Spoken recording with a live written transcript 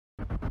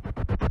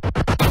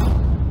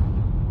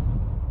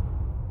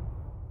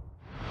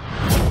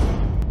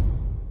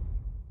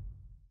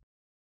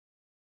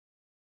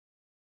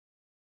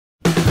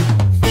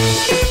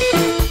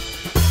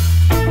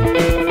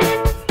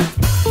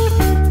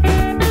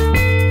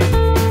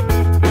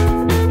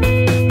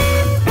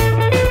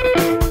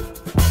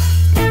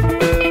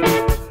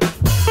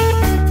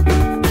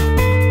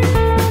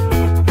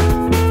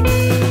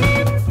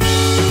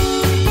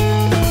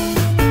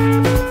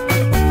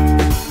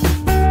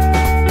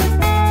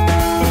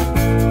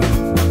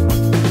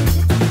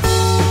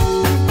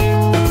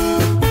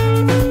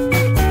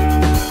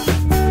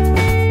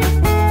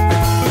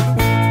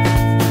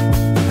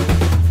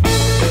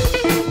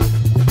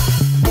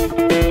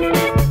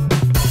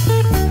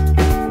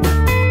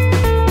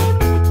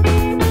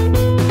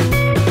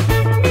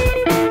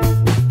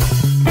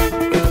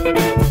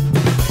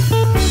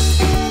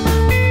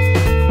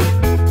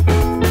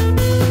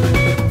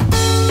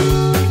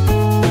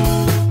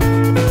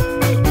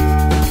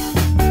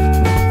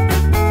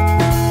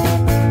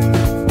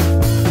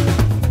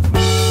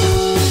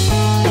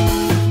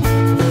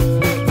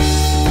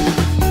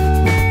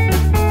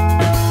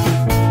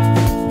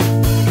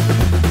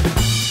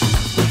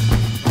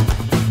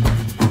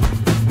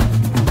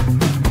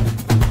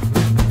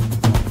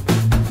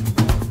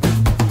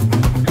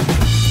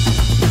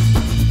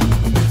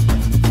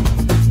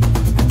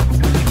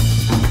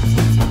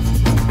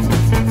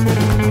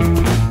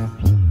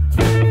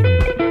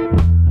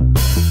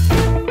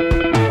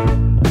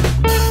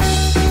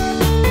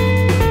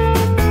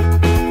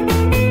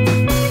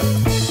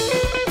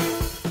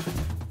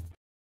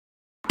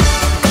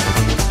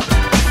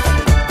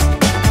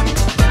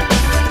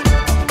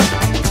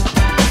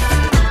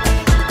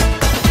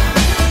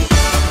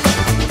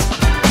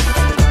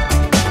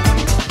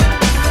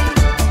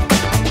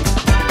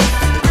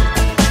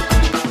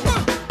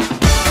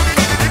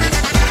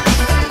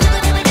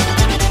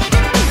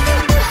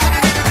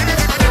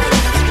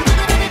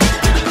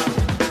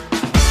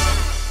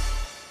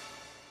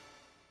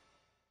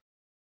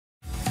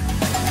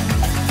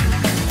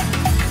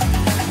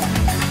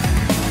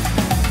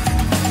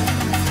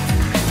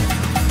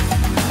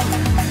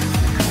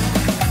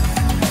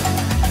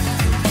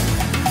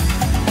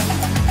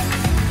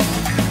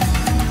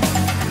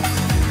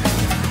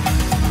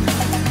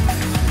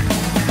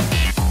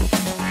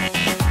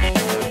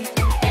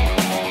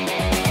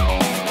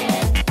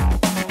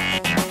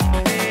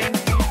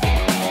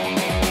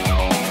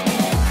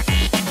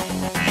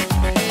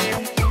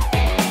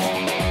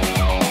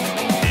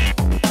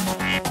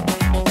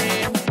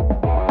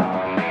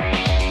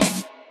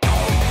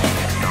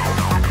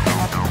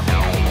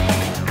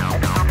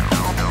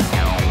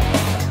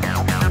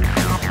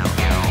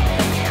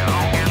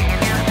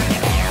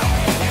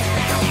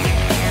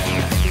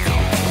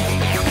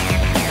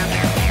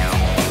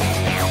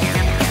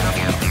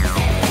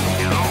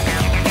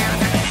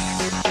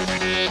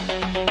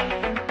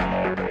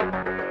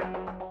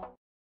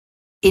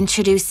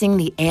Introducing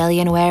the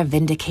Alienware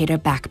Vindicator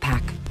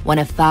Backpack, one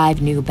of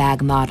 5 new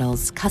bag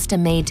models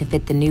custom-made to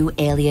fit the new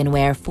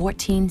Alienware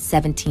 14,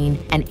 17,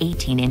 and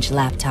 18-inch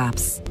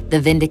laptops.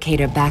 The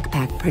Vindicator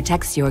Backpack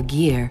protects your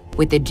gear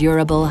with a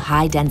durable,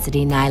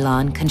 high-density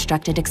nylon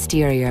constructed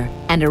exterior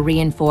and a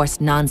reinforced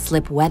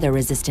non-slip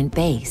weather-resistant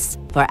base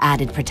for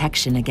added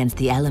protection against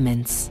the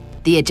elements.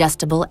 The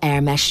adjustable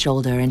air mesh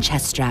shoulder and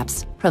chest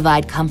straps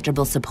provide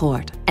comfortable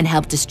support and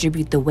help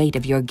distribute the weight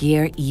of your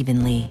gear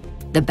evenly.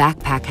 The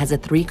backpack has a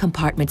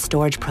 3-compartment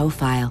storage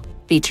profile,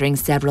 featuring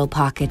several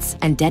pockets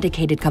and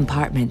dedicated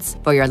compartments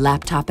for your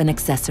laptop and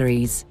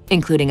accessories,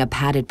 including a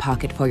padded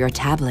pocket for your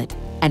tablet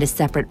and a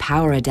separate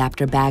power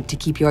adapter bag to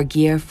keep your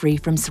gear free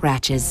from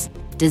scratches.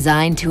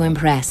 Designed to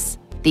impress,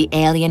 the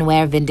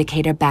Alienware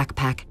Vindicator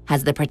Backpack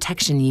has the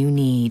protection you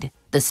need,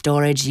 the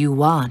storage you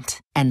want,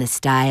 and the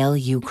style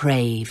you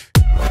crave.